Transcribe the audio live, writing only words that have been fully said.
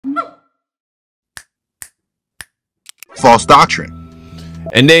false doctrine.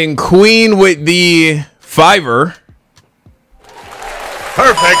 And then Queen with the $5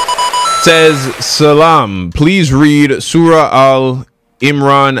 Perfect. says, Salam, please read Surah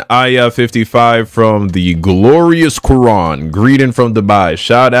Al-Imran, Ayah 55 from the glorious Quran. Greeting from Dubai.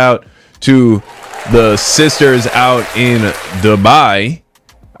 Shout out to the sisters out in Dubai.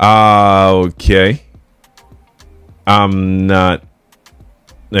 Okay. I'm not...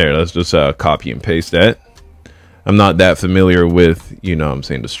 There, let's just copy and paste that. I'm not that familiar with, you know what I'm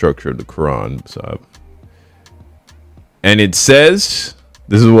saying, the structure of the Quran. So, and it says,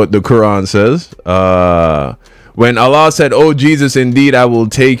 this is what the Quran says. When Allah said, "Oh Jesus, indeed I will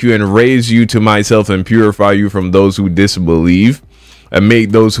take you and raise you to myself and purify you from those who disbelieve and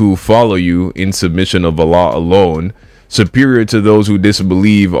make those who follow you in submission of Allah alone superior to those who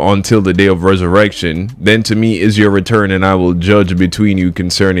disbelieve until the day of resurrection, then to me is your return and I will judge between you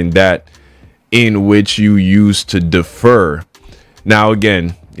concerning that in which you used to defer." Now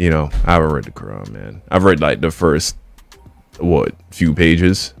again, you know, I haven't read the Quran, man. I've read like the first few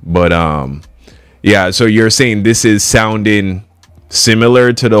pages, but yeah, so you're saying this is sounding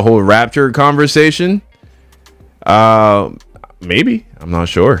similar to the whole rapture conversation? Maybe. I'm not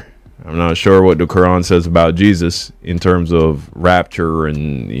sure. I'm not sure what the Quran says about Jesus in terms of rapture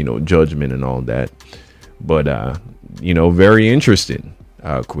and, you know, judgment and all that, but you know, very interesting,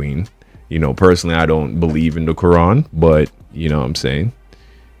 Queen. You know, personally, I don't believe in the Quran, but, you know what I'm saying?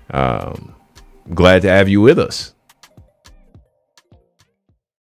 Glad to have you with us.